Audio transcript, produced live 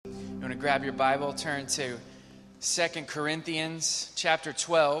want to grab your Bible, turn to 2 Corinthians chapter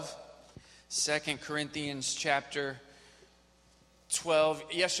 12. 2 Corinthians chapter 12.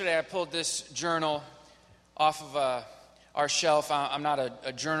 Yesterday I pulled this journal off of our shelf. I'm not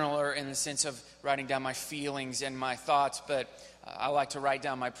a journaler in the sense of writing down my feelings and my thoughts, but I like to write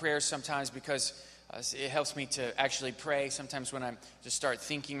down my prayers sometimes because it helps me to actually pray. Sometimes when I just start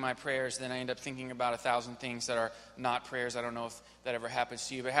thinking my prayers, then I end up thinking about 1,000 things that are not prayers. I don't know if that ever happens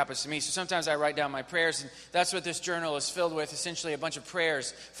to you, but it happens to me. So sometimes I write down my prayers, and that's what this journal is filled with, essentially a bunch of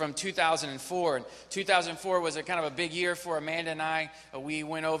prayers from 2004. And 2004 was a kind of a big year for Amanda and I. We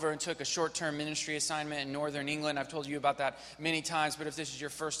went over and took a short-term ministry assignment in Northern England. I've told you about that many times, but if this is your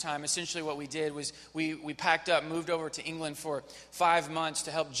first time, essentially what we did was we packed up, moved over to England for 5 months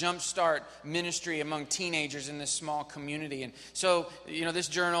to help jumpstart ministry among teenagers in this small community. And so, this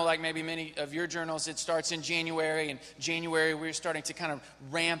journal, like maybe many of your journals, it starts in January. In January, we're starting to kind of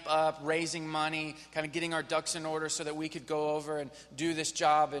ramp up, raising money, kind of getting our ducks in order so that we could go over and do this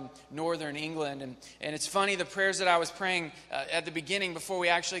job in Northern England. And it's funny, the prayers that I was praying at the beginning before we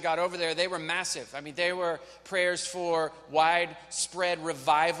actually got over there, they were massive. I mean, they were prayers for widespread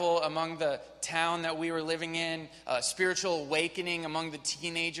revival among the town that we were living in, spiritual awakening among the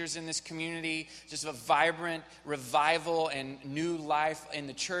teenagers in this community, just a vibrant revival and new life in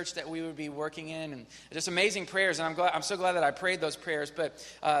the church that we would be working in, and just amazing prayers. And I'm so glad that I prayed those prayers. But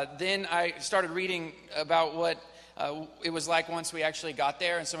then I started reading about what it was like once we actually got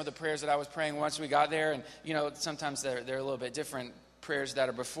there, and some of the prayers that I was praying once we got there. And sometimes they're a little bit different. Prayers that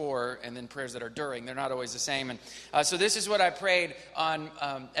are before and then prayers that are during. They're not always the same. And so this is what I prayed on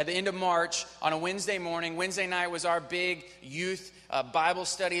at the end of March on a Wednesday morning. Wednesday night was our big youth Bible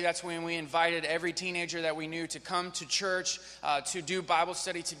study. That's when we invited every teenager that we knew to come to church to do Bible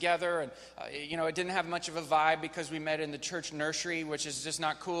study together. And, it didn't have much of a vibe because we met in the church nursery, which is just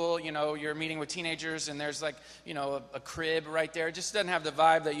not cool. You're meeting with teenagers and there's a crib right there. It just doesn't have the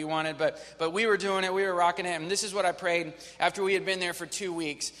vibe that you wanted. But we were doing it. We were rocking it. And this is what I prayed after we had been there for 2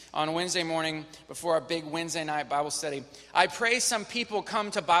 weeks on Wednesday morning before our big Wednesday night Bible study. I pray some people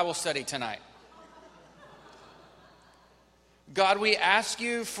come to Bible study tonight. God, we ask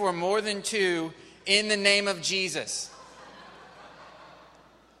you for more than 2 in the name of Jesus.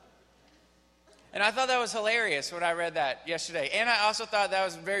 And I thought that was hilarious when I read that yesterday. And I also thought that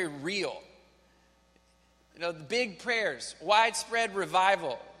was very real. The big prayers, widespread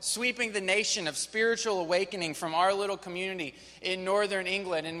revival, sweeping the nation of spiritual awakening from our little community in Northern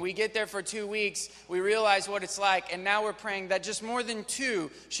England. And we get there for 2 weeks, we realize what it's like, and now we're praying that just more than 2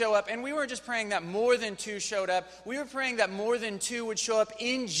 show up. And we weren't just praying that more than 2 showed up, we were praying that more than 2 would show up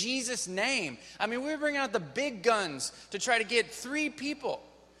in Jesus' name. I mean, we were bringing out the big guns to try to get 3 people.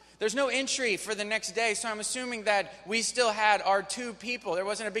 There's no entry for the next day, so I'm assuming that we still had our 2 people. There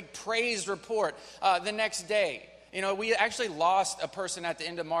wasn't a big praise report the next day. We actually lost a person at the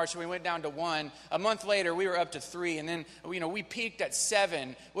end of March, and we went down to 1. A month later, we were up to 3, and then, we peaked at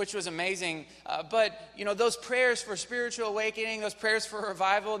 7, which was amazing. But those prayers for spiritual awakening, those prayers for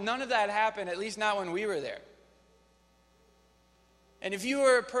revival, none of that happened, at least not when we were there. And if you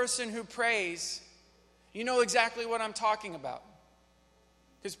are a person who prays, you know exactly what I'm talking about.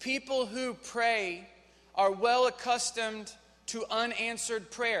 Because people who pray are well accustomed to unanswered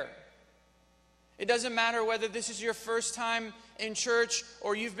prayer. It doesn't matter whether this is your first time in church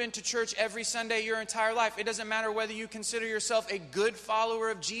or you've been to church every Sunday your entire life. It doesn't matter whether you consider yourself a good follower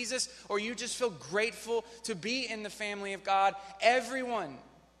of Jesus or you just feel grateful to be in the family of God. Everyone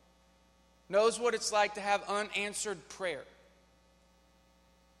knows what it's like to have unanswered prayer.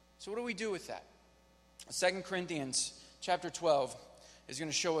 So what do we do with that? 2 Corinthians chapter 12 is going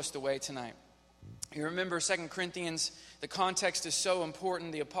to show us the way tonight. You remember 2 Corinthians, the context is so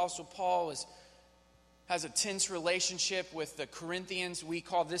important. The Apostle Paul has a tense relationship with the Corinthians. We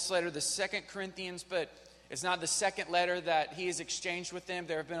call this letter the 2 Corinthians, but it's not the second letter that he has exchanged with them.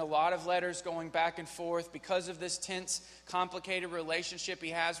 There have been a lot of letters going back and forth because of this tense, complicated relationship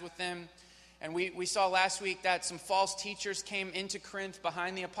he has with them. And we saw last week that some false teachers came into Corinth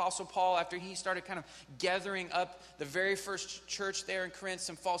behind the Apostle Paul after he started kind of gathering up the very first church there in Corinth.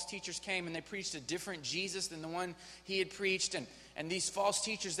 Some false teachers came and they preached a different Jesus than the one he had preached. And these false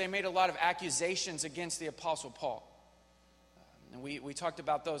teachers, they made a lot of accusations against the Apostle Paul. And we talked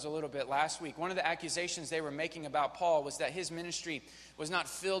about those a little bit last week. One of the accusations they were making about Paul was that his ministry was not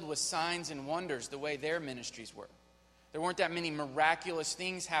filled with signs and wonders the way their ministries were. There weren't that many miraculous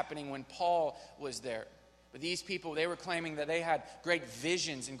things happening when Paul was there. But these people, they were claiming that they had great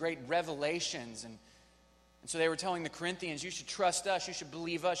visions and great revelations. And so they were telling the Corinthians, you should trust us, you should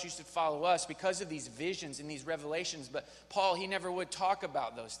believe us, you should follow us because of these visions and these revelations. But Paul, he never would talk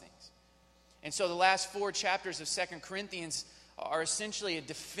about those things. And so the last 4 chapters of 2 Corinthians are essentially a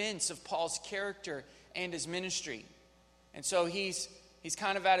defense of Paul's character and his ministry. And so he's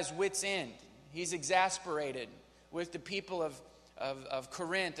kind of at his wit's end. He's exasperated with the people of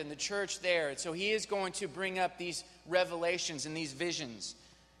Corinth and the church there. And so he is going to bring up these revelations and these visions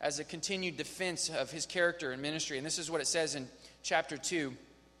as a continued defense of his character and ministry. And this is what it says in chapter 2,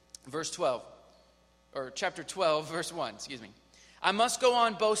 verse 12. Or chapter 12, verse 1, excuse me. I must go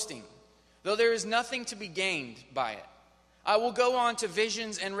on boasting, though there is nothing to be gained by it. I will go on to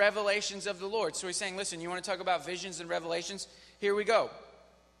visions and revelations of the Lord. So he's saying, listen, you want to talk about visions and revelations? Here we go.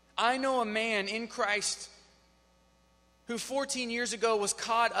 I know a man in Christ who 14 years ago was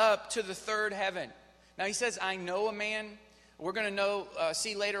caught up to the third heaven. Now he says, I know a man. We're going to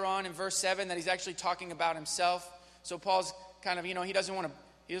see later on in verse 7 that he's actually talking about himself. So Paul's kind of, he doesn't want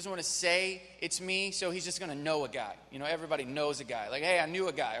to say it's me, so he's just going to know a guy. Everybody knows a guy. Like, hey, I knew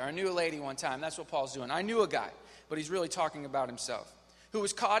a guy, or I knew a lady one time. That's what Paul's doing. I knew a guy, but he's really talking about himself, who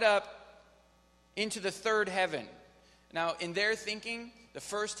was caught up into the third heaven. Now, in their thinking, the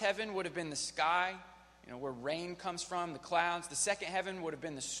first heaven would have been the sky, where rain comes from, the clouds. The second heaven would have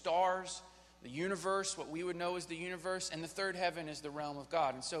been the stars, the universe, what we would know as the universe. And the third heaven is the realm of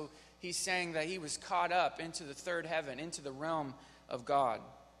God. And so he's saying that he was caught up into the third heaven, into the realm of God.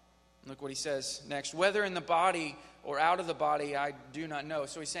 Look what he says next. Whether in the body or out of the body, I do not know.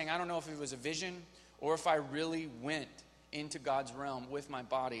 So he's saying, I don't know if it was a vision or if I really went into God's realm with my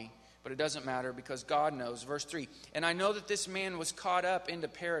body. But it doesn't matter because God knows. Verse 3, and I know that this man was caught up into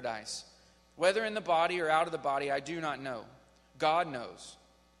paradise. Whether in the body or out of the body, I do not know. God knows.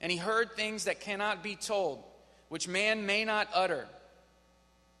 And he heard things that cannot be told, which man may not utter.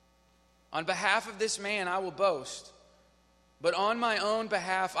 On behalf of this man I will boast. But on my own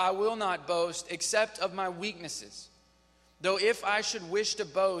behalf I will not boast, except of my weaknesses. Though if I should wish to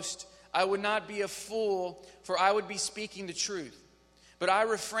boast, I would not be a fool, for I would be speaking the truth. But I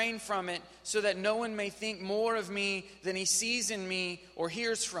refrain from it, so that no one may think more of me than he sees in me or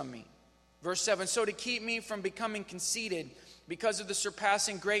hears from me. Verse 7, so to keep me from becoming conceited because of the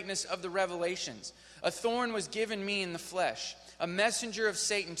surpassing greatness of the revelations, a thorn was given me in the flesh, a messenger of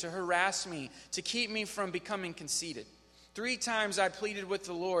Satan to harass me, to keep me from becoming conceited. 3 times I pleaded with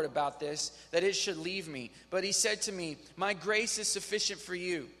the Lord about this, that it should leave me. But he said to me, my grace is sufficient for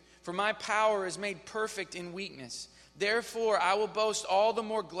you, for my power is made perfect in weakness. Therefore I will boast all the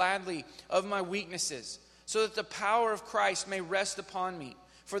more gladly of my weaknesses, so that the power of Christ may rest upon me.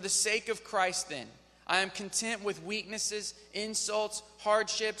 For the sake of Christ, then, I am content with weaknesses, insults,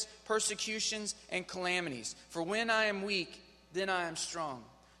 hardships, persecutions, and calamities. For when I am weak, then I am strong.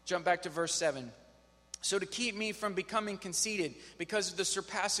 Jump back to verse 7. So to keep me from becoming conceited because of the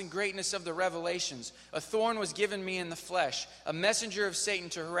surpassing greatness of the revelations, a thorn was given me in the flesh, a messenger of Satan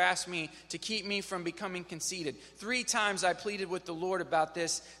to harass me, to keep me from becoming conceited. 3 times I pleaded with the Lord about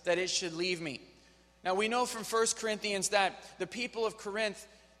this, that it should leave me. Now we know from 1 Corinthians that the people of Corinth,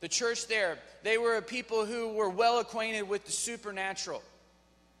 the church there, they were a people who were well acquainted with the supernatural.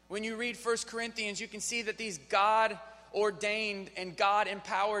 When you read 1 Corinthians, you can see that these God-ordained and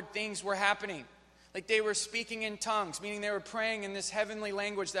God-empowered things were happening. Like they were speaking in tongues, meaning they were praying in this heavenly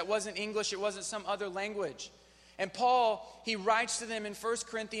language that wasn't English, it wasn't some other language. And Paul, he writes to them in 1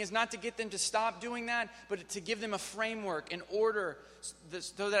 Corinthians not to get them to stop doing that, but to give them a framework, an order,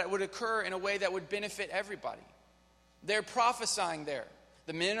 so that it would occur in a way that would benefit everybody. They're prophesying there.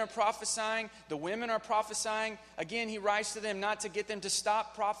 The men are prophesying, the women are prophesying. Again, he writes to them not to get them to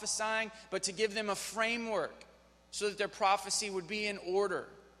stop prophesying, but to give them a framework so that their prophecy would be in order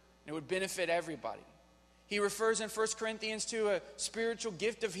and it would benefit everybody. He refers in 1 Corinthians to a spiritual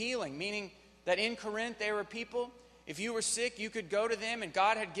gift of healing, meaning that in Corinth there were people, if you were sick, you could go to them and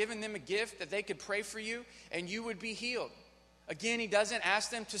God had given them a gift that they could pray for you and you would be healed. Again, he doesn't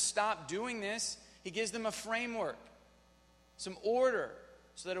ask them to stop doing this. He gives them a framework, some order,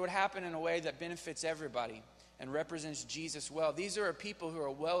 so that it would happen in a way that benefits everybody and represents Jesus well. These are people who are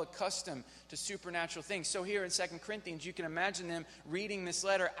well accustomed to supernatural things. So here in 2 Corinthians, you can imagine them reading this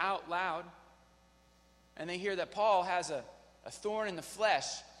letter out loud, and they hear that Paul has a thorn in the flesh,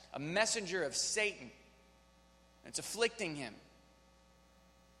 a messenger of Satan. It's afflicting him.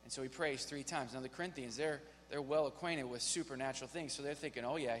 And so he prays 3 times. Now the Corinthians, they're well acquainted with supernatural things, so they're thinking,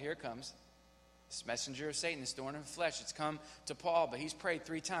 oh yeah, here comes this messenger of Satan, this thorn in the flesh. It's come to Paul, but he's prayed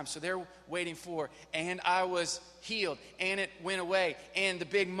 3 times. So they're waiting for, and I was healed, and it went away, and the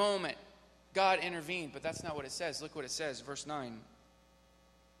big moment, God intervened. But that's not what it says. Look what it says, verse 9.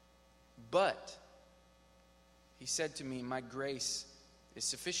 But he said to me, my grace is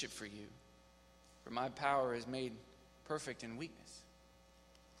sufficient for you, for my power is made perfect in weakness.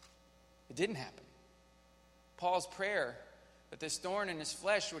 It didn't happen. Paul's prayer that this thorn in his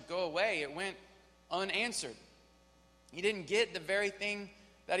flesh would go away, it went unanswered. He didn't get the very thing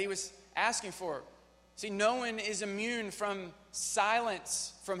that he was asking for. See, no one is immune from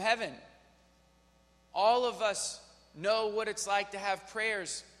silence from heaven. All of us know what it's like to have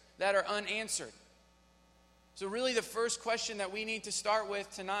prayers that are unanswered. So really the first question that we need to start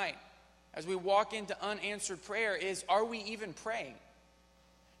with tonight as we walk into unanswered prayer is, are we even praying?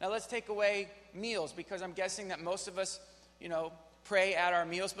 Now let's take away meals, because I'm guessing that most of us, pray at our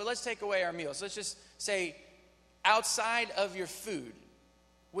meals. But let's take away our meals. Let's just say, outside of your food,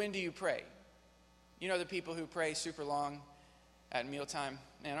 when do you pray? You know the people who pray super long at mealtime?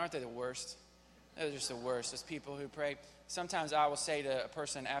 Man, aren't they the worst? They're just the worst. Those people who pray. Sometimes I will say to a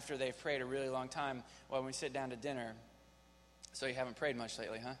person after they've prayed a really long time, when we sit down to dinner, so you haven't prayed much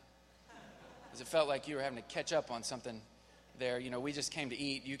lately, huh? Because it felt like you were having to catch up on something there. We just came to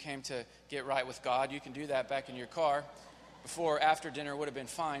eat. You came to get right with God. You can do that back in your car. Before, after dinner would have been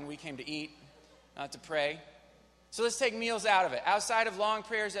fine. We came to eat, not to pray. So let's take meals out of it. Outside of long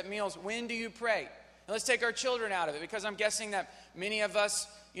prayers at meals, when do you pray? And let's take our children out of it, because I'm guessing that many of us,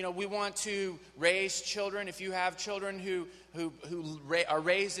 we want to raise children. If you have children who are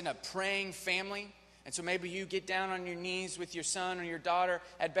raised in a praying family, and so maybe you get down on your knees with your son or your daughter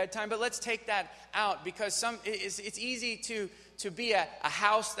at bedtime. But let's take that out, because it's easy to be a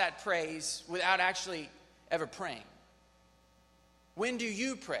house that prays without actually ever praying. When do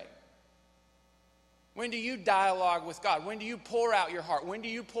you pray? When do you dialogue with God? When do you pour out your heart? When do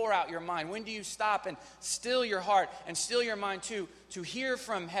you pour out your mind? When do you stop and still your heart and still your mind to hear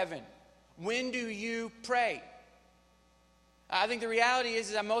from heaven? When do you pray? I think the reality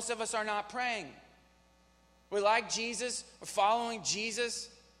is that most of us are not praying. We're like Jesus. We're following Jesus.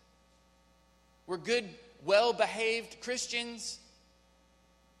 We're good, well-behaved Christians.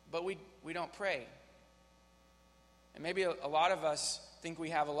 But we don't pray. And maybe a lot of us think we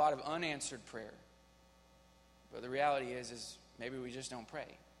have a lot of unanswered prayer. But the reality is maybe we just don't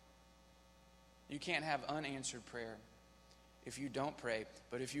pray. You can't have unanswered prayer if you don't pray.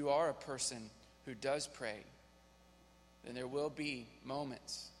 But if you are a person who does pray, then there will be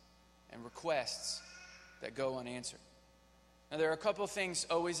moments and requests that go unanswered. Now, there are a couple of things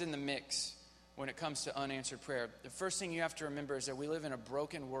always in the mix when it comes to unanswered prayer. The first thing you have to remember is that we live in a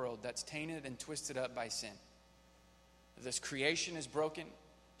broken world that's tainted and twisted up by sin. This creation is broken.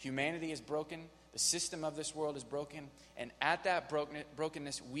 Humanity is broken. The system of this world is broken. And at that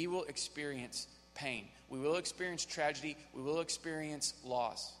brokenness, we will experience pain. We will experience tragedy. We will experience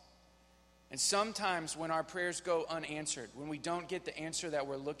loss. And sometimes when our prayers go unanswered, when we don't get the answer that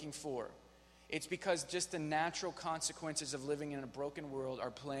we're looking for, it's because just the natural consequences of living in a broken world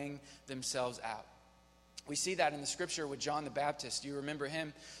are playing themselves out. We see that in the scripture with John the Baptist. Do you remember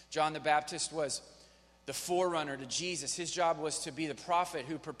him? John the Baptist was the forerunner to Jesus. His job was to be the prophet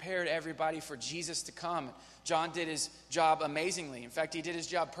who prepared everybody for Jesus to come. John did his job amazingly. In fact, he did his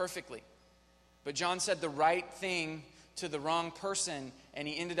job perfectly. But John said the right thing to the wrong person, and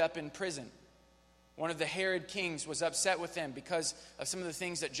he ended up in prison. One of the Herod kings was upset with him because of some of the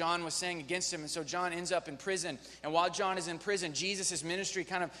things that John was saying against him. And so John ends up in prison. And while John is in prison, Jesus' ministry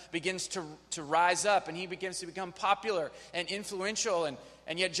kind of begins to rise up. And he begins to become popular and influential.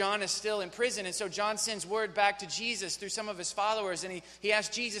 And yet John is still in prison. And so John sends word back to Jesus through some of his followers. And he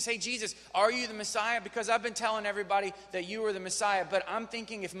asks Jesus, hey, Jesus, are you the Messiah? Because I've been telling everybody that you are the Messiah. But I'm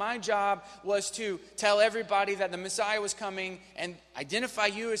thinking if my job was to tell everybody that the Messiah was coming and identify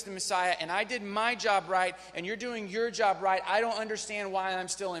you as the Messiah, and I did my job right, and you're doing your job right, I don't understand why I'm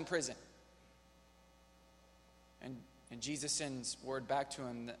still in prison. And Jesus sends word back to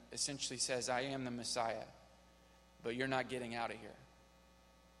him that essentially says, I am the Messiah, but you're not getting out of here.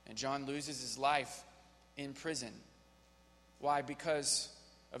 And John loses his life in prison. Why? Because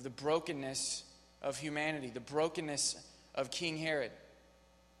of the brokenness of humanity, the brokenness of King Herod,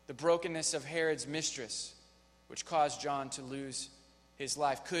 the brokenness of Herod's mistress, which caused John to lose his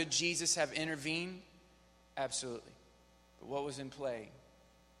life. Could Jesus have intervened? Absolutely. But what was in play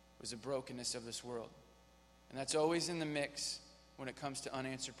was the brokenness of this world. And that's always in the mix when it comes to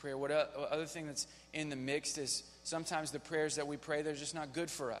unanswered prayer. What other thing that's in the mix is sometimes the prayers that we pray, they're just not good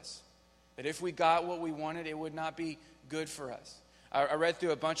for us. That if we got what we wanted, it would not be good for us. I read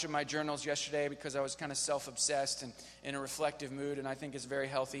through a bunch of my journals yesterday because I was kind of self-obsessed and in a reflective mood, and I think it's very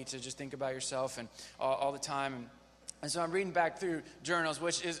healthy to just think about yourself and all the time. And so I'm reading back through journals,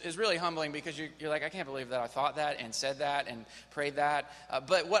 which is really humbling because you're like, I can't believe that I thought that and said that and prayed that.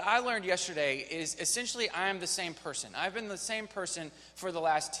 But what I learned yesterday is essentially I am the same person. I've been the same person for the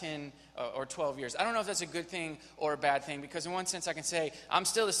last 10 or 12 years. I don't know if that's a good thing or a bad thing, because in one sense I can say, I'm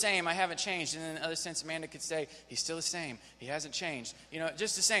still the same, I haven't changed. And in the other sense, Amanda could say, he's still the same, he hasn't changed.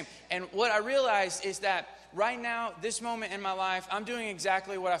 Just the same. And what I realized is that right now, this moment in my life, I'm doing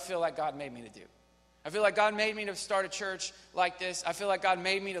exactly what I feel like God made me to do. I feel like God made me to start a church like this. I feel like God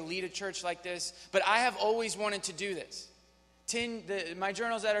made me to lead a church like this. But I have always wanted to do this. My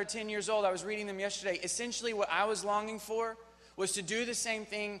journals that are 10 years old, I was reading them yesterday. Essentially what I was longing for was to do the same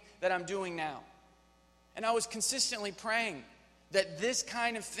thing that I'm doing now. And I was consistently praying that this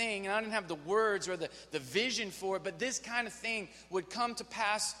kind of thing, and I didn't have the words or the vision for it, but this kind of thing would come to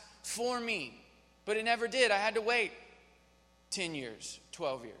pass for me. But it never did. I had to wait 10 years,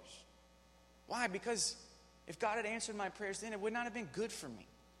 12 years. Why? Because if God had answered my prayers then, it would not have been good for me.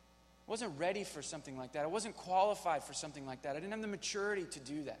 I wasn't ready for something like that. I wasn't qualified for something like that. I didn't have the maturity to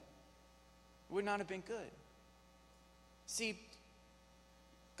do that. It would not have been good. See,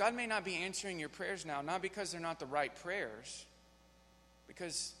 God may not be answering your prayers now, not because they're not the right prayers,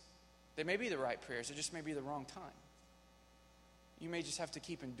 because they may be the right prayers, it just may be the wrong time. You may just have to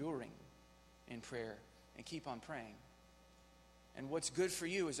keep enduring in prayer and keep on praying. And what's good for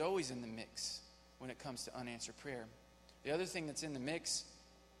you is always in the mix when it comes to unanswered prayer. The other thing that's in the mix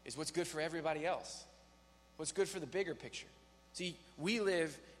is what's good for everybody else. What's good for the bigger picture. See, we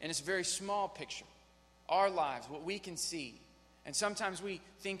live in this very small picture. Our lives, what we can see. And sometimes we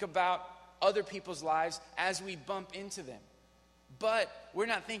think about other people's lives as we bump into them. But we're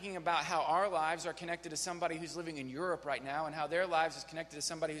not thinking about how our lives are connected to somebody who's living in Europe right now, and how their lives is connected to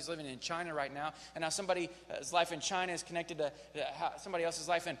somebody who's living in China right now, and how somebody's life in China is connected to somebody else's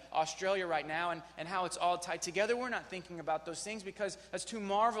life in Australia right now, and how it's all tied together. We're not thinking about those things because that's too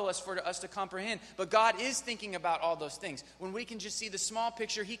marvelous for us to comprehend. But God is thinking about all those things. When we can just see the small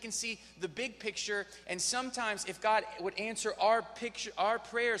picture, He can see the big picture. And sometimes if God would answer our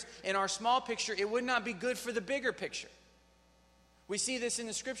prayers in our small picture, it would not be good for the bigger picture. We see this in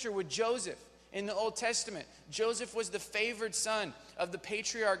the scripture with Joseph in the Old Testament. Joseph was the favored son of the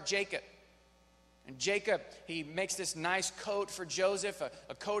patriarch Jacob. And Jacob, he makes this nice coat for Joseph,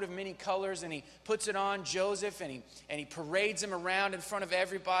 a coat of many colors, and he puts it on Joseph, and he parades him around in front of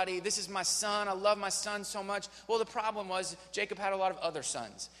everybody. This is my son. I love my son so much. Well, the problem was Jacob had a lot of other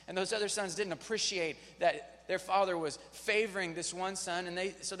sons, and those other sons didn't appreciate that their father was favoring this one son,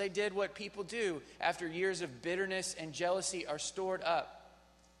 and so they did what people do after years of bitterness and jealousy are stored up.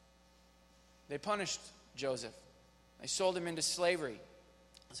 They punished Joseph. They sold him into slavery.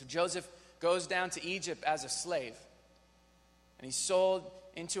 So Joseph goes down to Egypt as a slave. And he's sold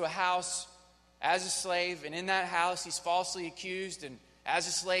into a house as a slave. And in that house, he's falsely accused. And as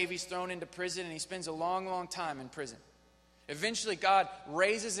a slave, he's thrown into prison. And he spends a long, long time in prison. Eventually, God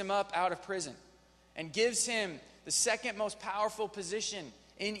raises him up out of prison and gives him the second most powerful position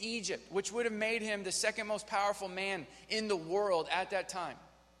in Egypt, which would have made him the second most powerful man in the world at that time.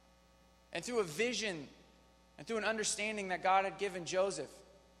 And through a vision and through an understanding that God had given Joseph,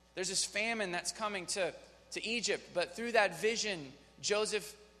 there's this famine that's coming to Egypt. But through that vision,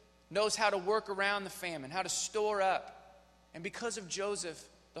 Joseph knows how to work around the famine, how to store up. And because of Joseph,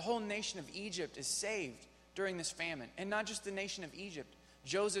 the whole nation of Egypt is saved during this famine. And not just the nation of Egypt.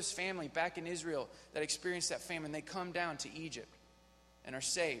 Joseph's family back in Israel that experienced that famine, they come down to Egypt and are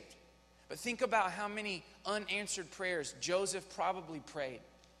saved. But think about how many unanswered prayers Joseph probably prayed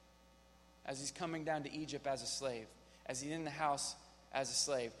as he's coming down to Egypt as a slave, as he's in the house as a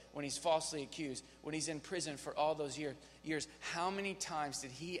slave, when he's falsely accused, when he's in prison for all those years. How many times did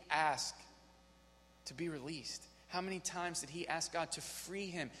he ask to be released? How many times did he ask God to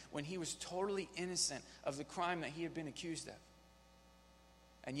free him when he was totally innocent of the crime that he had been accused of?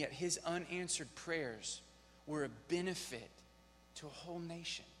 And yet his unanswered prayers were a benefit to a whole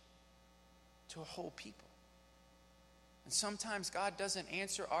nation, to a whole people. And sometimes God doesn't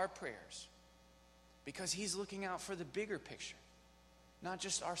answer our prayers because He's looking out for the bigger picture, not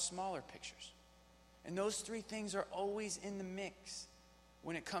just our smaller pictures. And those three things are always in the mix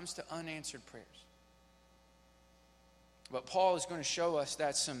when it comes to unanswered prayers. But Paul is going to show us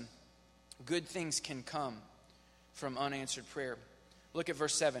that some good things can come from unanswered prayer. Look at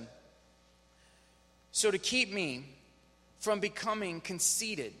verse 7. So to keep me from becoming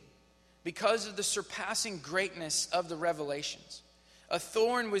conceited because of the surpassing greatness of the revelations, a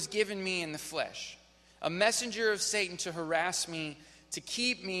thorn was given me in the flesh, a messenger of Satan to harass me, to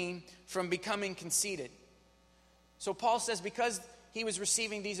keep me from becoming conceited. So Paul says, because he was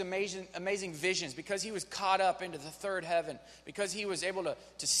receiving these amazing visions, because he was caught up into the third heaven, because he was able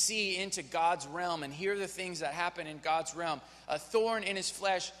to see into God's realm and hear the things that happen in God's realm, a thorn in his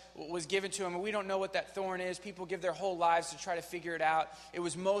flesh was given to him. And we don't know what that thorn is. People give their whole lives to try to figure it out. It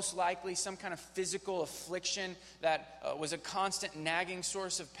was most likely some kind of physical affliction that was a constant nagging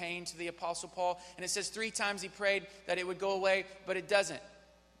source of pain to the Apostle Paul. And it says 3 times he prayed that it would go away, but it doesn't.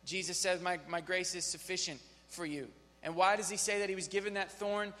 Jesus says, my grace is sufficient for you. And why does he say that he was given that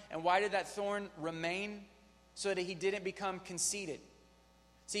thorn? And why did that thorn remain? So that he didn't become conceited.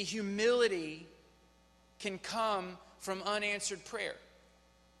 See, humility can come from unanswered prayer.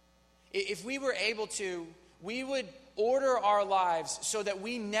 If we were able to, we would order our lives so that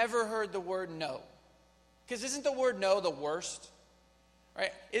we never heard the word no. Because isn't the word no the worst?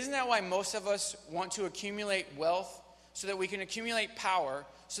 Right? Isn't that why most of us want to accumulate wealth, so that we can accumulate power,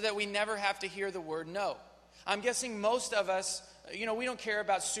 so that we never have to hear the word no? I'm guessing most of us, we don't care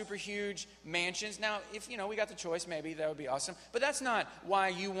about super huge mansions. Now, if, we got the choice, maybe that would be awesome. But that's not why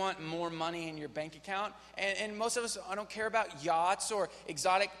you want more money in your bank account. And most of us, I don't care about yachts or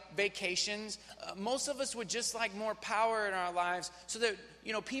exotic vacations. Most of us would just like more power in our lives so that,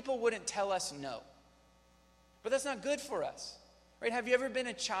 people wouldn't tell us no. But that's not good for us, right? Have you ever been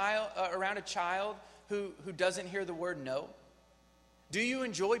around a child who doesn't hear the word no? Do you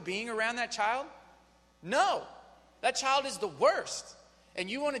enjoy being around that child? No. That child is the worst. And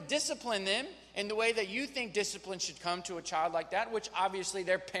you want to discipline them in the way that you think discipline should come to a child like that, which obviously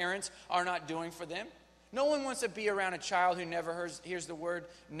their parents are not doing for them. No one wants to be around a child who never hears the word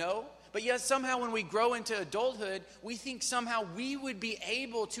no. But yet somehow when we grow into adulthood, we think somehow we would be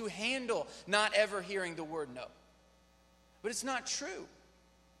able to handle not ever hearing the word no. But it's not true.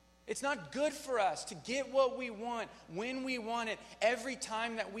 It's not good for us to get what we want, when we want it, every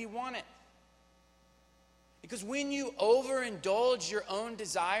time that we want it. Because when you overindulge your own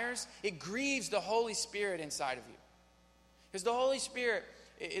desires, it grieves the Holy Spirit inside of you. Because the Holy Spirit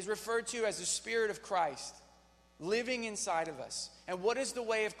is referred to as the Spirit of Christ living inside of us. And what is the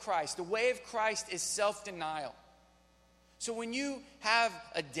way of Christ? The way of Christ is self-denial. So when you have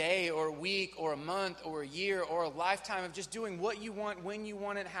a day or a week or a month or a year or a lifetime of just doing what you want, when you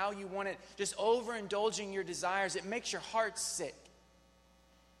want it, how you want it, just overindulging your desires, it makes your heart sick.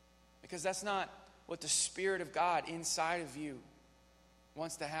 Because that's not what the Spirit of God inside of you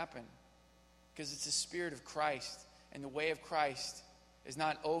wants to happen. Because it's the Spirit of Christ. And the way of Christ is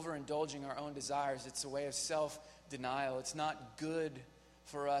not overindulging our own desires. It's a way of self-denial. It's not good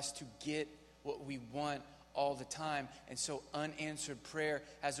for us to get what we want all the time. And so unanswered prayer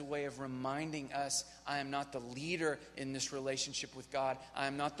has a way of reminding us, I am not the leader in this relationship with God. I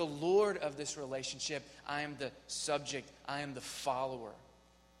am not the Lord of this relationship. I am the subject. I am the follower.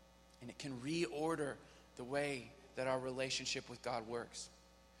 And it can reorder the way that our relationship with God works.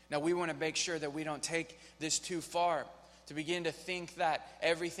 Now, we want to make sure that we don't take this too far, to begin to think that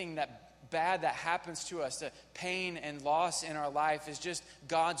everything that bad that happens to us, the pain and loss in our life, is just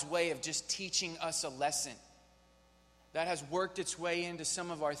God's way of just teaching us a lesson. That has worked its way into some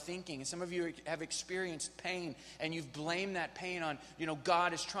of our thinking. And some of you have experienced pain, and you've blamed that pain on,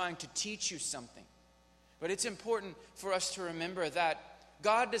 God is trying to teach you something. But it's important for us to remember that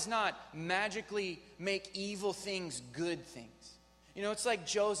God does not magically make evil things good things. It's like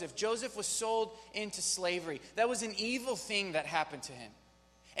Joseph. Joseph was sold into slavery. That was an evil thing that happened to him.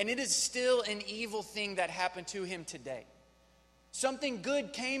 And it is still an evil thing that happened to him today. Something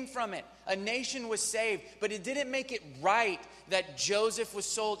good came from it. A nation was saved, but it didn't make it right that Joseph was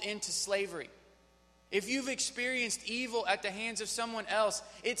sold into slavery. If you've experienced evil at the hands of someone else,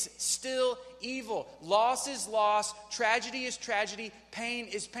 it's still evil. Loss is loss. Tragedy is tragedy. Pain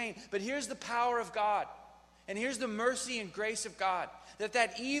is pain. But here's the power of God. And here's the mercy and grace of God.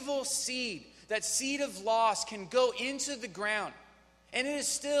 That evil seed, that seed of loss, can go into the ground. And it is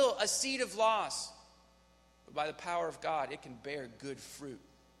still a seed of loss. But by the power of God, it can bear good fruit.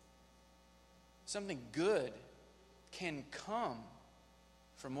 Something good can come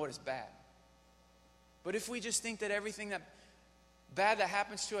from what is bad. But if we just think that everything that bad that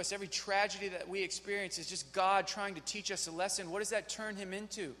happens to us, every tragedy that we experience is just God trying to teach us a lesson, what does that turn him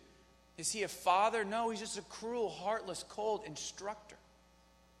into? Is he a father? No, he's just a cruel, heartless, cold instructor.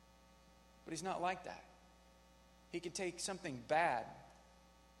 But he's not like that. He can take something bad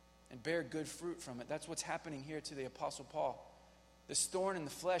and bear good fruit from it. That's what's happening here to the Apostle Paul. This thorn in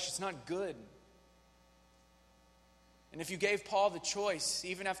the flesh, it's not good. And if you gave Paul the choice,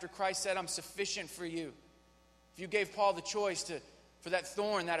 even after Christ said, I'm sufficient for you, if you gave Paul the choice for that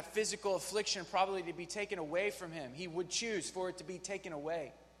thorn, that physical affliction probably to be taken away from him, he would choose for it to be taken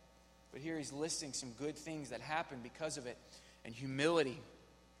away. But here he's listing some good things that happened because of it. And humility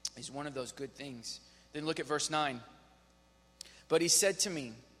is one of those good things. Then look at verse 9. But he said to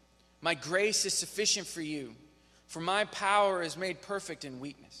me, my grace is sufficient for you, for my power is made perfect in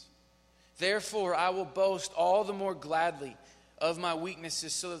weakness. Therefore, I will boast all the more gladly of my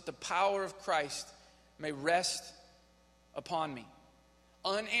weaknesses, so that the power of Christ may rest upon me.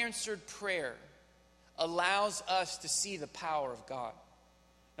 Unanswered prayer allows us to see the power of God.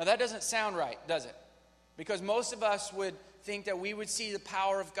 Now, that doesn't sound right, does it? Because most of us would think that we would see the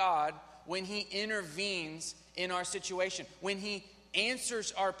power of God when he intervenes in our situation. When he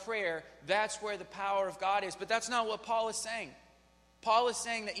answers our prayer, that's where the power of God is. But that's not what Paul is saying. Paul is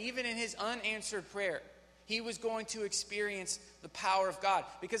saying that even in his unanswered prayer, he was going to experience the power of God.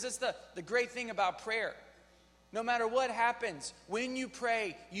 Because that's the great thing about prayer. No matter what happens, when you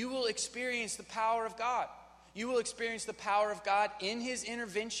pray, you will experience the power of God. You will experience the power of God in his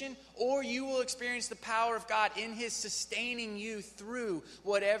intervention, or you will experience the power of God in his sustaining you through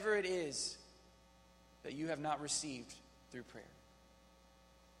whatever it is that you have not received through prayer.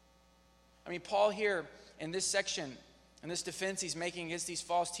 I mean, Paul here in this section, in this defense he's making against these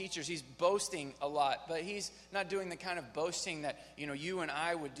false teachers, he's boasting a lot, but he's not doing the kind of boasting that, you and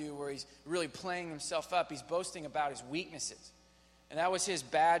I would do, where he's really playing himself up. He's boasting about his weaknesses. And that was his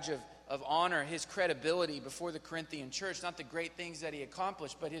badge of honor, his credibility before the Corinthian church. Not the great things that he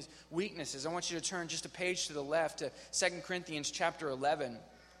accomplished, but his weaknesses. I want you to turn just a page to the left to 2 Corinthians chapter 11.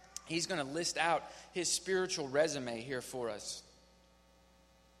 He's going to list out his spiritual resume here for us.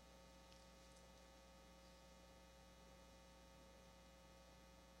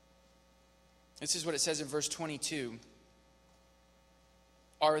 This is what it says in verse 22.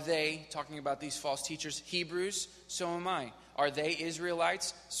 Are they, talking about these false teachers, Hebrews? So am I. Are they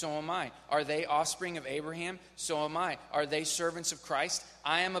Israelites? So am I. Are they offspring of Abraham? So am I. Are they servants of Christ?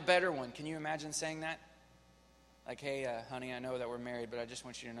 I am a better one. Can you imagine saying that? Like, hey, honey, I know that we're married, but I just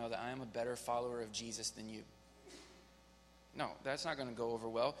want you to know that I am a better follower of Jesus than you. No, that's not going to go over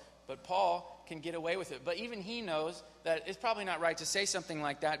well. But Paul can get away with it. But even he knows that it's probably not right to say something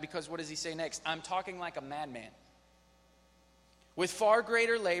like that, because what does he say next? I'm talking like a madman. With far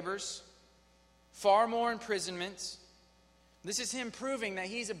greater labors, far more imprisonments. This is him proving that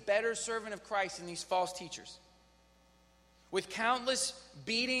he's a better servant of Christ than these false teachers. With countless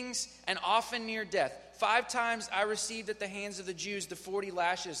beatings and often near death. 5 times I received at the hands of the Jews the 40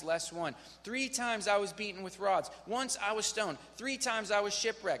 lashes less one. 3 times I was beaten with rods. Once I was stoned. 3 times I was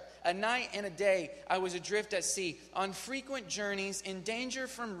shipwrecked. A night and a day I was adrift at sea. On frequent journeys, in danger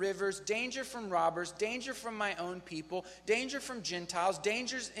from rivers, danger from robbers, danger from my own people, danger from Gentiles,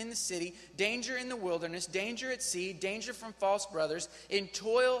 dangers in the city, danger in the wilderness, danger at sea, danger from false brothers, in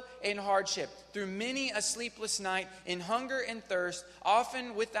toil and hardship, through many a sleepless night, in hunger and thirst,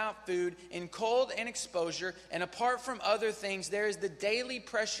 often without food, in cold and exposure, and apart from other things, there is the daily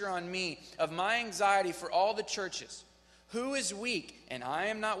pressure on me of my anxiety for all the churches. Who is weak, and I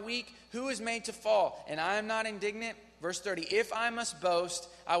am not weak? Who is made to fall, and I am not indignant? Verse 30, if I must boast,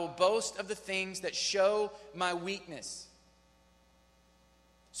 I will boast of the things that show my weakness.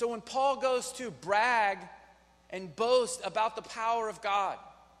 So when Paul goes to brag and boast about the power of God,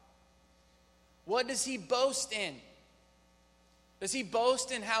 what does he boast in? Does he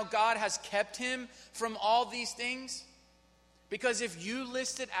boast in how God has kept him from all these things? Because if you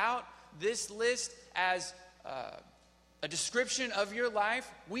listed out this list as a description of your life,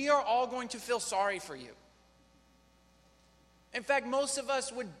 we are all going to feel sorry for you. In fact, most of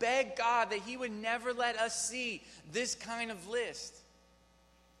us would beg God that he would never let us see this kind of list.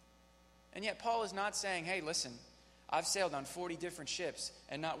 And yet Paul is not saying, hey, listen, I've sailed on 40 different ships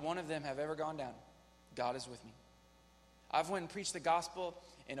and not one of them have ever gone down. God is with me. I've went and preached the gospel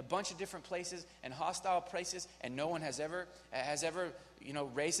in a bunch of different places and hostile places, and no one has ever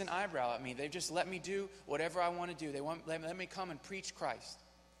raised an eyebrow at me. They've just let me do whatever I want to do. They want let me come and preach Christ.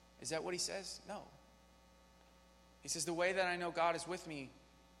 Is that what he says? No. He says the way that I know God is with me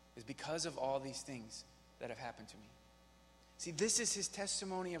is because of all these things that have happened to me. See, this is his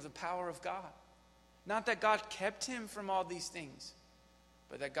testimony of the power of God. Not that God kept him from all these things,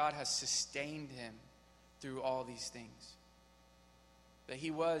 but that God has sustained him through all these things. That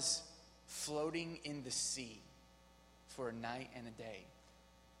he was floating in the sea for a night and a day,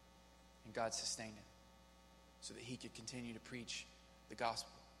 and God sustained him so that he could continue to preach the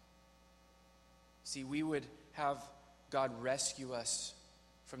gospel. See, we would have God rescue us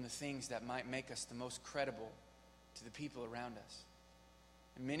from the things that might make us the most credible to the people around us.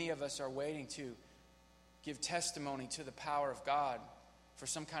 And many of us are waiting to give testimony to the power of God for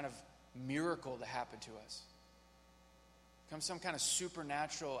some kind of miracle to happen to us. Come some kind of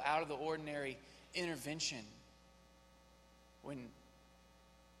supernatural, out of the ordinary intervention. when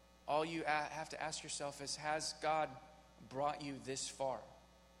all you have to ask yourself is, has God brought you this far?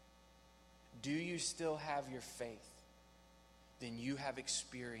 Do you still have your faith? Then you have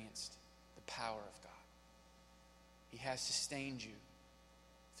experienced the power of God. He has sustained you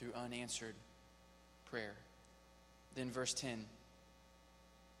through unanswered prayer. Then verse 10.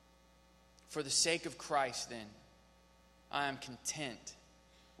 For the sake of Christ, then, I am content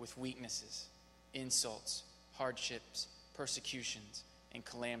with weaknesses, insults, hardships, persecutions, and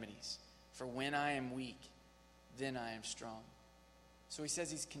calamities. For when I am weak, then I am strong. So he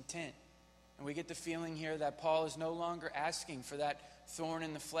says he's content. And we get the feeling here that Paul is no longer asking for that thorn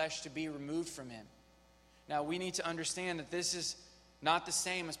in the flesh to be removed from him. Now, we need to understand that this is not the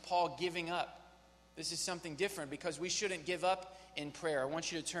same as Paul giving up. This is something different, because we shouldn't give up in prayer. I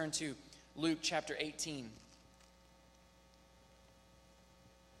want you to turn to Luke chapter 18.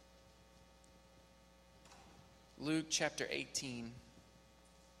 Luke chapter 18.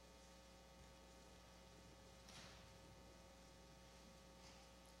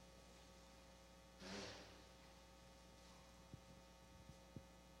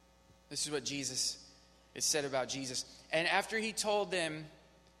 This is what it said about Jesus. And after he told them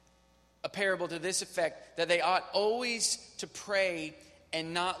a parable to this effect, that they ought always to pray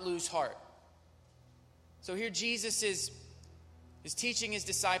and not lose heart. So here Jesus is teaching his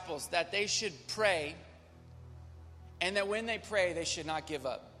disciples that they should pray, and that when they pray, they should not give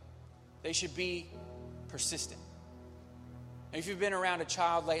up. They should be persistent. And if you've been around a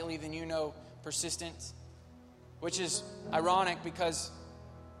child lately, then you know persistence, which is ironic because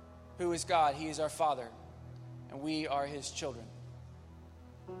who is God? He is our Father, and we are his children.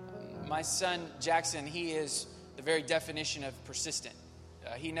 My son, Jackson, he is the very definition of persistent.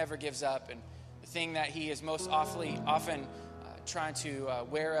 He never gives up, and the thing that he is most often trying to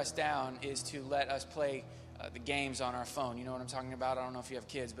wear us down is to let us play the games on our phone. You know what I'm talking about? I don't know if you have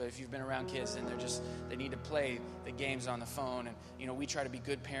kids, but if you've been around kids, then they need to play the games on the phone. And, we try to be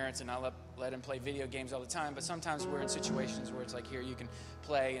good parents and not let them play video games all the time, but sometimes we're in situations where it's like, here, you can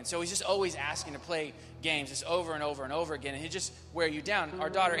play. And so he's just always asking to play games just over and over and over again, and he'll just wear you down. Our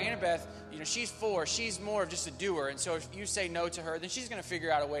daughter, Annabeth, she's 4. She's more of just a doer, and so if you say no to her, then she's going to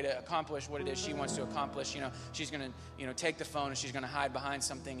figure out a way to accomplish what it is she wants to accomplish. She's going to take the phone and she's going to hide behind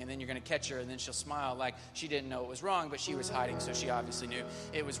something, and then you're going to catch her, and then she'll smile like she didn't know it was wrong, but she was hiding, so she obviously knew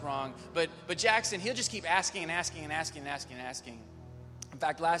it was wrong. But Jackson, he'll just keep asking and asking and asking and asking and asking. In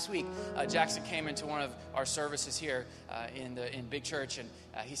fact, last week, Jackson came into one of our services here in Big Church, and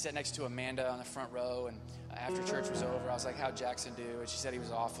he sat next to Amanda on the front row. And after church was over, I was like, "How'd Jackson do?" And she said he was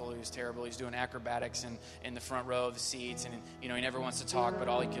awful. He was terrible. He's doing acrobatics in the front row of the seats, and he never wants to talk, but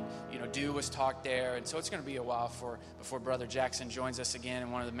all he could do was talk there. And so it's going to be a while before Brother Jackson joins us again in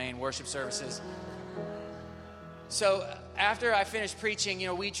one of the main worship services. So after I finished preaching,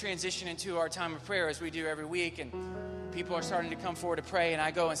 we transition into our time of prayer as we do every week, and people are starting to come forward to pray, and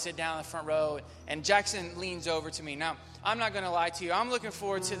I go and sit down in the front row, and Jackson leans over to me. Now, I'm not going to lie to you. I'm looking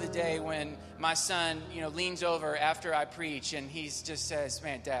forward to the day when my son, leans over after I preach, and he just says,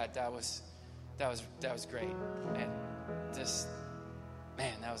 "Man, Dad, that was great." And just,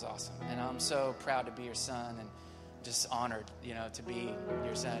 man, that was awesome. And I'm so proud to be your son, and just honored, to be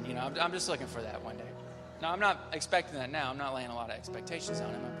your son. I'm just looking for that one day. Now, I'm not expecting that now. I'm not laying a lot of expectations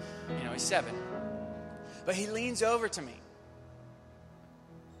on him. He's 7. But he leans over to me.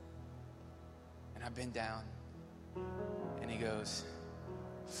 And I bend down. And he goes,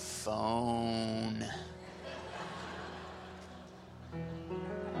 "Phone."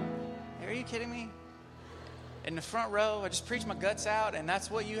 Are you kidding me? In the front row, I just preached my guts out, and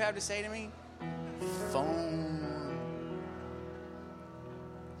that's what you have to say to me? Phone.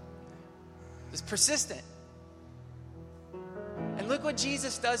 It's persistent. And look what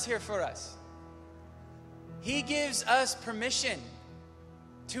Jesus does here for us. He gives us permission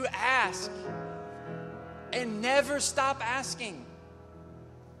to ask and never stop asking.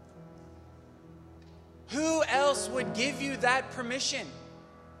 Who else would give you that permission?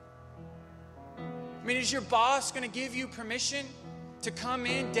 I mean, is your boss going to give you permission to come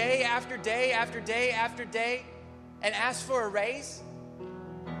in day after day after day after day and ask for a raise?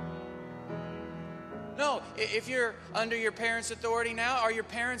 No. If you're under your parents' authority now, are your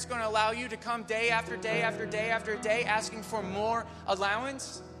parents going to allow you to come day after day after day after day asking for more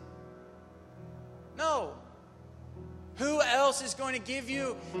allowance? No. Who else is going to give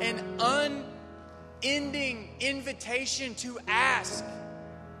you an unending invitation to ask?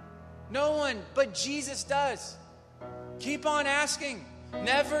 No one, but Jesus does. Keep on asking.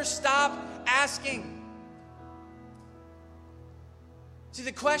 Never stop asking. See,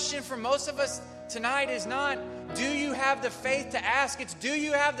 the question for most of us tonight is not, do you have the faith to ask? It's, do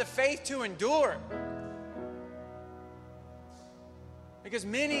you have the faith to endure? Because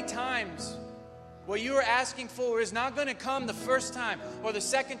many times, what you are asking for is not going to come the first time or the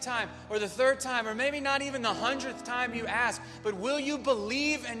second time or the third time or maybe not even the 100th time you ask. But will you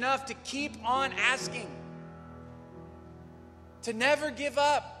believe enough to keep on asking? To never give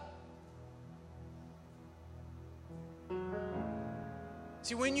up?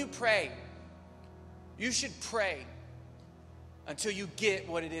 See, when you pray, you should pray until you get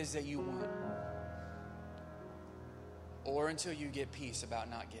what it is that you want. Or until you get peace about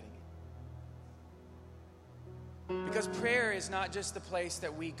not getting it. Because prayer is not just the place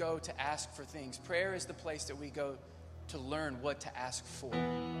that we go to ask for things. Prayer is the place that we go to learn what to ask for.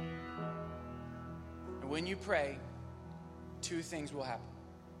 And when you pray, two things will happen.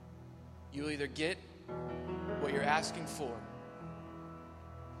 You'll either get what you're asking for,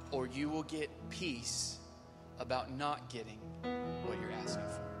 or you will get peace about not getting what you're asking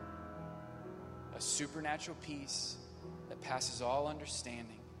for. A supernatural peace that passes all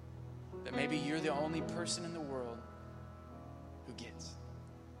understanding, that maybe you're the only person in the world who gets.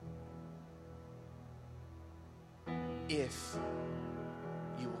 If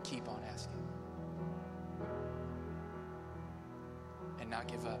you will keep on asking and not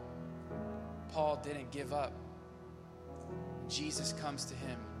give up. Paul didn't give up. Jesus comes to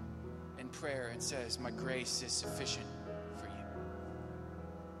him in prayer and says, my grace is sufficient for you.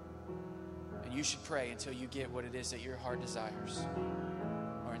 And you should pray until you get what it is that your heart desires,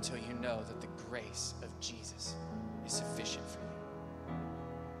 or until you know that the grace of Jesus is sufficient for you.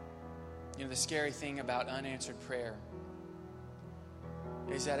 You know, the scary thing about unanswered prayer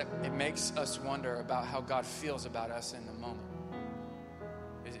is that it makes us wonder about how God feels about us in the moment.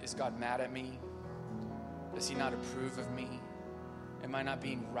 Is God mad at me? Does he not approve of me? Am I not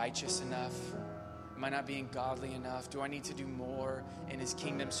being righteous enough? Am I not being godly enough? Do I need to do more in his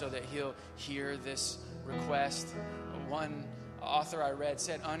kingdom so that he'll hear this request? One author I read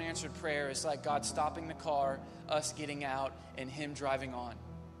said unanswered prayer is like God stopping the car, us getting out, and him driving on.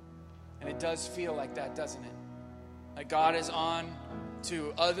 And it does feel like that, doesn't it? Like God is on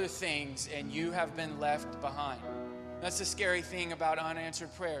to other things and you have been left behind. That's the scary thing about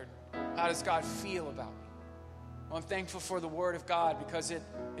unanswered prayer. How does God feel about me? Well, I'm thankful for the Word of God because it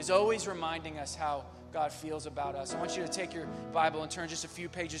is always reminding us how God feels about us. I want you to take your Bible and turn just a few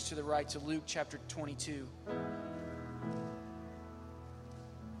pages to the right to Luke chapter 22.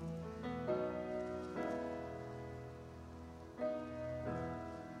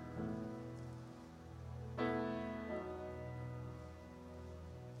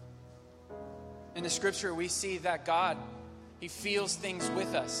 In the scripture, we see that God, he feels things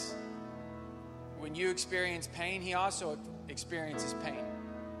with us. When you experience pain, he also experiences pain.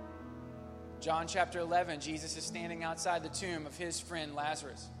 John chapter 11, Jesus is standing outside the tomb of his friend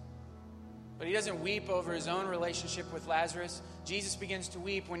Lazarus. But he doesn't weep over his own relationship with Lazarus. Jesus begins to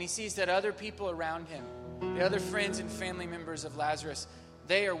weep when he sees that other people around him, the other friends and family members of Lazarus,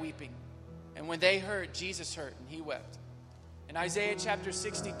 they are weeping. And when they hurt, Jesus hurt and he wept. In Isaiah chapter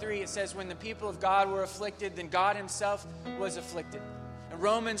 63, it says, when the people of God were afflicted, then God himself was afflicted. In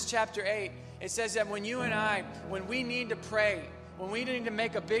Romans chapter 8, it says that when you and I, when we need to pray, when we need to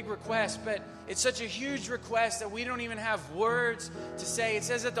make a big request, but it's such a huge request that we don't even have words to say, it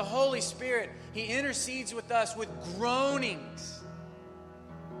says that the Holy Spirit, he intercedes with us with groanings.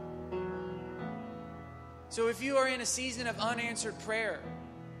 So if you are in a season of unanswered prayer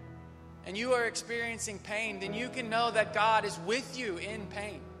and you are experiencing pain, then you can know that God is with you in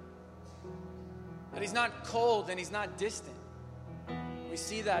pain. That he's not cold and he's not distant. We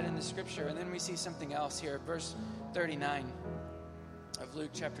see that in the scripture. And then we see something else here. Verse 39 of Luke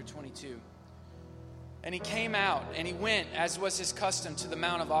chapter 22. And he came out and he went, as was his custom, to the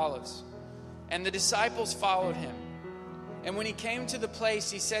Mount of Olives. And the disciples followed him. And when he came to the place,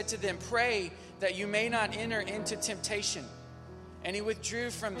 he said to them, pray that you may not enter into temptation. And he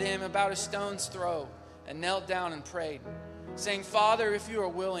withdrew from them about a stone's throw and knelt down and prayed, saying, Father, if you are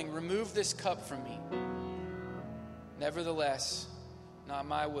willing, remove this cup from me. Nevertheless, not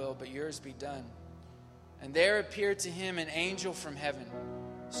my will, but yours be done. And there appeared to him an angel from heaven,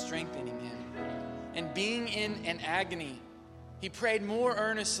 strengthening him. And being in an agony, he prayed more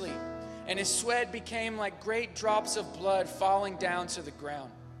earnestly, and his sweat became like great drops of blood falling down to the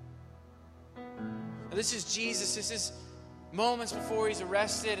ground. Now, this is Jesus. This is moments before he's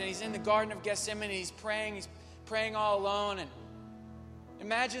arrested, and he's in the Garden of Gethsemane. He's praying all alone. And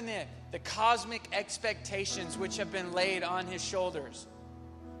imagine the cosmic expectations which have been laid on his shoulders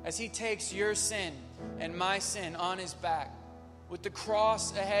as he takes your sin and my sin on his back, with the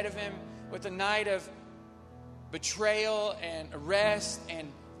cross ahead of him, with a night of betrayal and arrest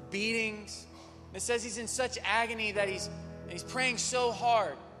and beatings. And it says he's in such agony that he's praying so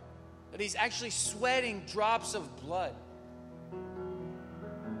hard that he's actually sweating drops of blood.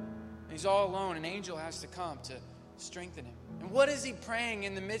 And he's all alone. An angel has to come to strengthen him. And what is he praying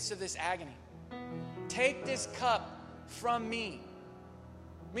in the midst of this agony? Take this cup from me.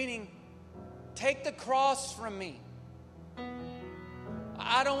 Meaning, take the cross from me.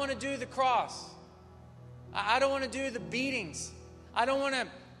 I don't want to do the cross. I don't want to do the beatings. I don't want to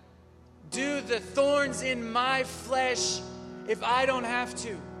do the thorns in my flesh if I don't have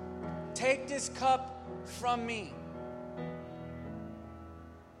to. Take this cup from me.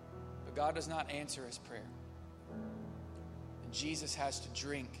 But God does not answer his prayer. And Jesus has to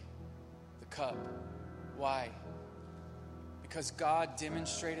drink the cup. Why? Because God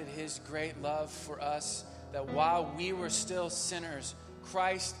demonstrated his great love for us, that while we were still sinners,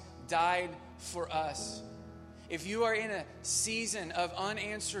 Christ died for us. If you are in a season of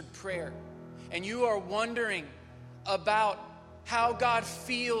unanswered prayer and you are wondering about how God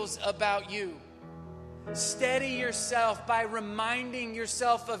feels about you, steady yourself by reminding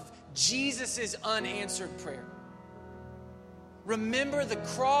yourself of Jesus' unanswered prayer. Remember the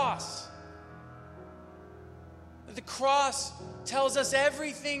cross. The cross tells us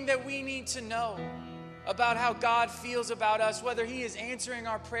everything that we need to know about how God feels about us, whether he is answering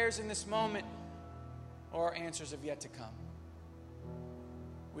our prayers in this moment or our answers have yet to come.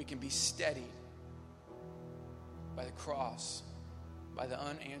 We can be steadied by the cross, by the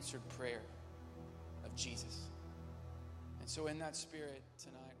unanswered prayer of Jesus. And so in that spirit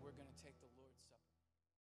tonight, we're going to take the Lord.